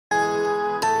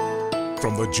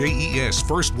From the JES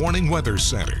First Warning Weather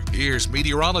Center, here's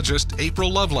meteorologist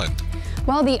April Loveland.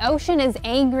 Well, the ocean is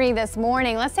angry this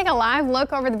morning. Let's take a live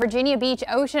look over the Virginia Beach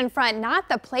ocean front. Not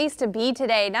the place to be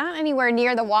today, not anywhere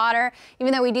near the water,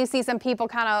 even though we do see some people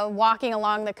kind of walking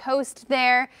along the coast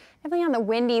there. Definitely on the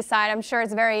windy side. I'm sure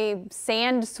it's very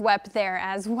sand swept there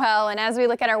as well. And as we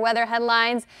look at our weather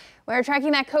headlines, we're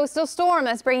tracking that coastal storm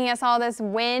that's bringing us all this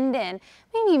wind and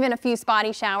maybe even a few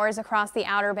spotty showers across the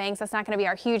Outer Banks. That's not going to be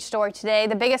our huge story today.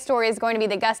 The biggest story is going to be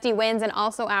the gusty winds and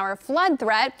also our flood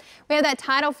threat. We have that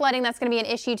tidal flooding that's going to be an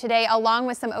issue today, along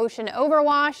with some ocean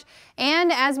overwash.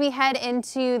 And as we head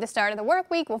into the start of the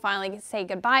work week, we'll finally say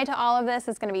goodbye to all of this.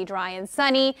 It's going to be dry and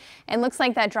sunny, and looks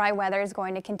like that dry weather is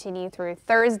going to continue through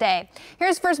Thursday.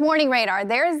 Here's first warning radar.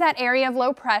 There's that area of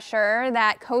low pressure,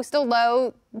 that coastal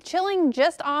low chilling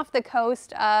just off the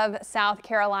coast of South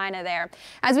Carolina there.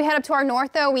 As we head up to our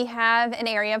north, though, we have an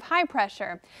area of high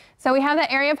pressure. So we have that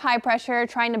area of high pressure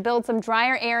trying to build some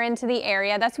drier air into the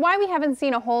area. That's why we haven't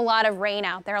seen a whole lot of rain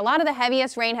out there. A lot of the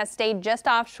heaviest rain has stayed just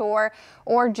offshore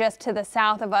or just to the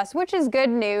south of us, which is good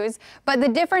news. But the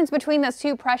difference between those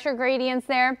two pressure gradients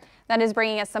there, that is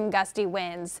bringing us some gusty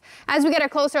winds. As we get a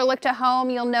closer look to home,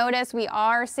 you'll notice we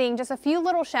are seeing just a few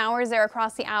little showers there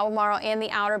across the Albemarle and the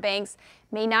Outer Banks.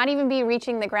 May not even be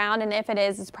reaching the ground, and if it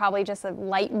is, it's probably just a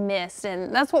light mist,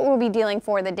 and that's what we'll be dealing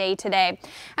for the day today.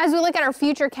 As we look at our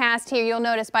future cast here, you'll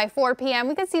notice by 4 p.m.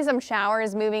 we could see some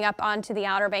showers moving up onto the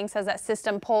Outer Banks as that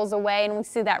system pulls away, and we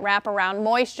see that wraparound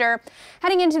moisture.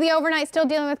 Heading into the overnight, still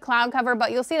dealing with cloud cover,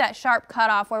 but you'll see that sharp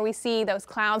cutoff where we see those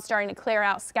clouds starting to clear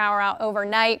out, scour out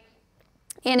overnight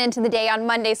and into the day on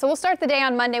Monday. So we'll start the day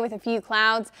on Monday with a few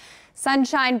clouds.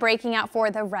 Sunshine breaking out for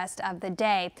the rest of the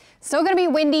day. Still going to be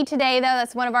windy today, though.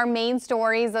 That's one of our main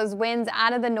stories. Those winds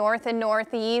out of the north and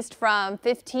northeast from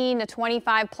 15 to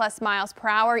 25 plus miles per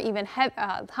hour, even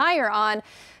higher on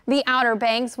the Outer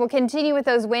Banks. Will continue with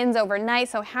those winds overnight.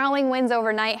 So howling winds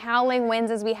overnight, howling winds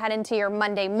as we head into your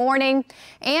Monday morning.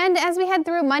 And as we head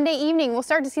through Monday evening, we'll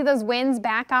start to see those winds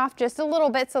back off just a little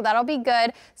bit. So that'll be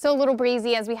good. Still a little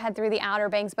breezy as we head through the Outer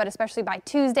Banks, but especially by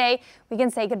Tuesday, we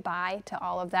can say goodbye to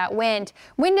all of that wind.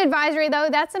 Wind advisory, though,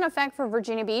 that's in effect for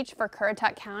Virginia Beach, for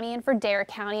Currituck County, and for Dare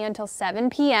County until 7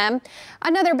 p.m.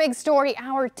 Another big story,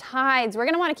 our tides. We're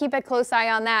going to want to keep a close eye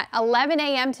on that. 11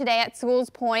 a.m. today at Sewell's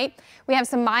Point, we have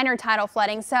some minor tidal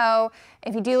flooding. So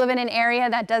if you do live in an area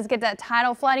that does get that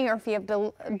tidal flooding, or if you have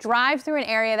to drive through an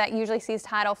area that usually sees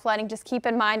tidal flooding, just keep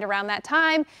in mind around that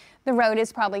time, the road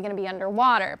is probably going to be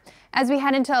underwater. As we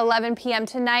head into 11 p.m.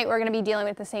 tonight, we're going to be dealing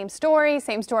with the same story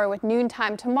with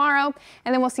noontime tomorrow,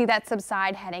 and then we'll see that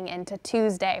subside heading into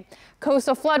Tuesday.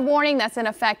 Coastal flood warning, that's in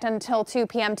effect until 2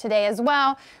 p.m. today as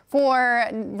well for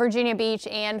Virginia Beach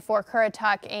and for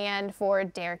Currituck and for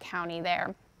Dare County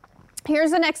there.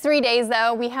 Here's the next 3 days,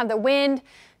 though. We have the wind.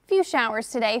 Few showers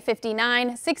today,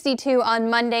 59, 62 on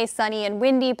Monday, sunny and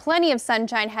windy, plenty of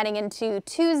sunshine heading into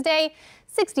Tuesday,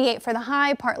 68 for the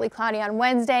high, partly cloudy on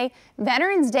Wednesday.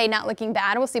 Veterans Day not looking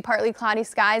bad. We'll see partly cloudy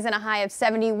skies and a high of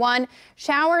 71.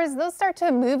 Showers, they'll start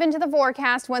to move into the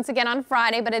forecast once again on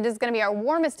Friday, but it is going to be our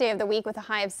warmest day of the week with a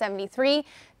high of 73,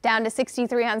 down to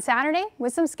 63 on Saturday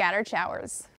with some scattered showers.